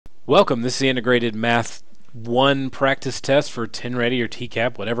Welcome. This is the Integrated Math 1 practice test for TNReady or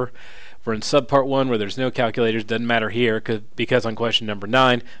TCAP, whatever. We're in subpart 1 where there's no calculators. Doesn't matter here because on question number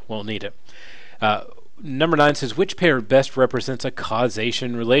 9, won't need it. Number 9 says, which pair best represents a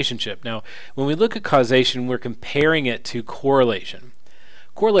causation relationship? Now, when we look at causation, we're comparing it to correlation.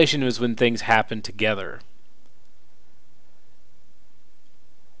 Correlation is when things happen together.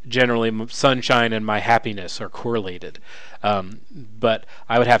 Generally, sunshine and my happiness are correlated. But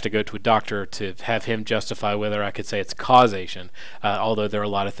I would have to go to a doctor to have him justify whether I could say it's causation, although there are a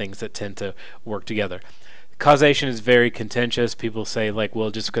lot of things that tend to work together. Causation is very contentious. People say, like,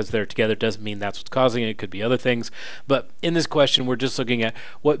 well, just because they're together doesn't mean that's what's causing it. It could be other things. But in this question, we're just looking at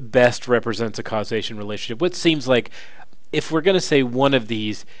what best represents a causation relationship. What seems like, if we're going to say one of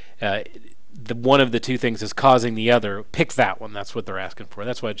these, one of the two things is causing the other, pick that one. That's what they're asking for.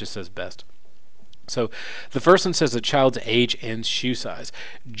 That's why it just says best. So the first one says a child's age and shoe size.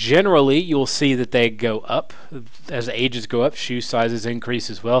 Generally, you'll see that they go up. As ages go up, shoe sizes increase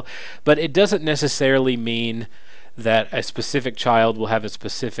as well. But it doesn't necessarily mean that a specific child will have a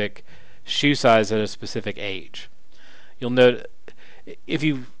specific shoe size at a specific age. You'll note if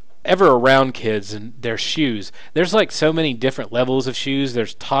you ever around kids and their shoes, there's like so many different levels of shoes.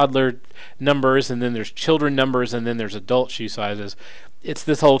 There's toddler numbers, and then there's children numbers, and then there's adult shoe sizes. It's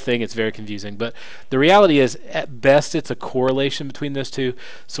this whole thing. It's very confusing, but the reality is, at best, it's a correlation between those two.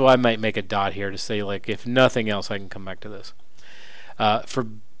 So I might make a dot here to say, like, if nothing else, I can come back to this. For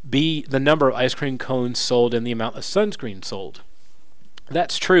B, the number of ice cream cones sold and the amount of sunscreen sold.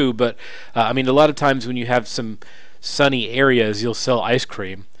 That's true, but I mean, a lot of times when you have some sunny areas, you'll sell ice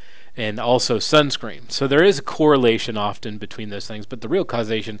cream and also sunscreen. So there is a correlation often between those things, but the real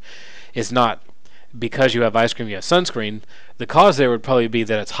causation is not because you have ice cream, you have sunscreen. The cause there would probably be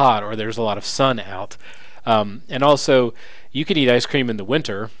that it's hot or there's a lot of sun out. And also, you can eat ice cream in the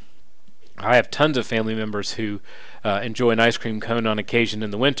winter. I have tons of family members who enjoy an ice cream cone on occasion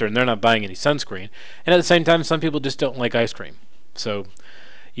in the winter, and they're not buying any sunscreen. And at the same time, some people just don't like ice cream. So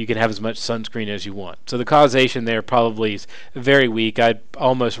you can have as much sunscreen as you want. So the causation there probably is very weak. I'd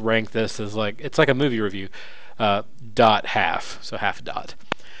almost rank this as like, it's like a movie review, dot half, so half a dot.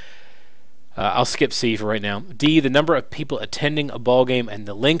 I'll skip C for right now. D, the number of people attending a ball game and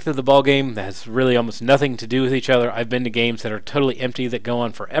the length of the ball game. That has really almost nothing to do with each other. I've been to games that are totally empty that go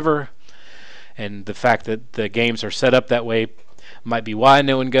on forever, and the fact that the games are set up that way might be why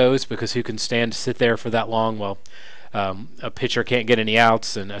no one goes, because who can stand to sit there for that long? Well, a pitcher can't get any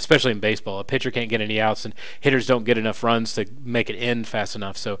outs, and especially in baseball, a pitcher can't get any outs, and hitters don't get enough runs to make it end fast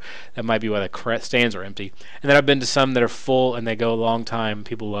enough. So that might be why the stands are empty. And then I've been to some that are full and they go a long time.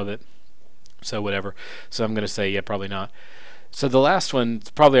 People love it. So whatever. So I'm going to say, yeah, probably not. So the last one is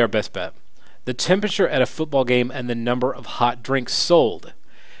probably our best bet. The temperature at a football game and the number of hot drinks sold.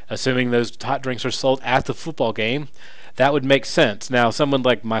 Assuming those hot drinks are sold at the football game, that would make sense. Now, someone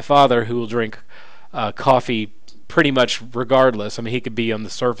like my father who will drink coffee pretty much regardless. I mean, he could be on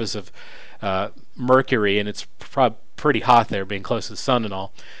the surface of Mercury, and it's pretty hot there, being close to the sun and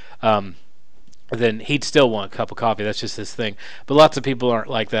all. Then he'd still want a cup of coffee. That's just his thing. But lots of people aren't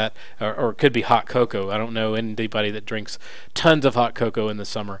like that, or it could be hot cocoa. I don't know anybody that drinks tons of hot cocoa in the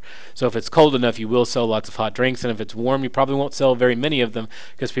summer. So if it's cold enough, you will sell lots of hot drinks, and if it's warm, you probably won't sell very many of them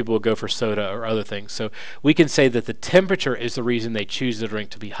because people will go for soda or other things. So we can say that the temperature is the reason they choose the drink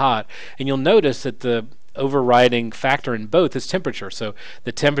to be hot, and you'll notice that the overriding factor in both is temperature. So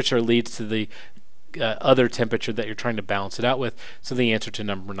the temperature leads to the other temperature that you're trying to balance it out with. So the answer to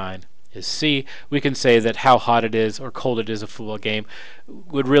number 9 is C. We can say that how hot it is or cold it is a football game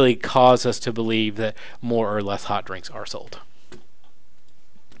would really cause us to believe that more or less hot drinks are sold.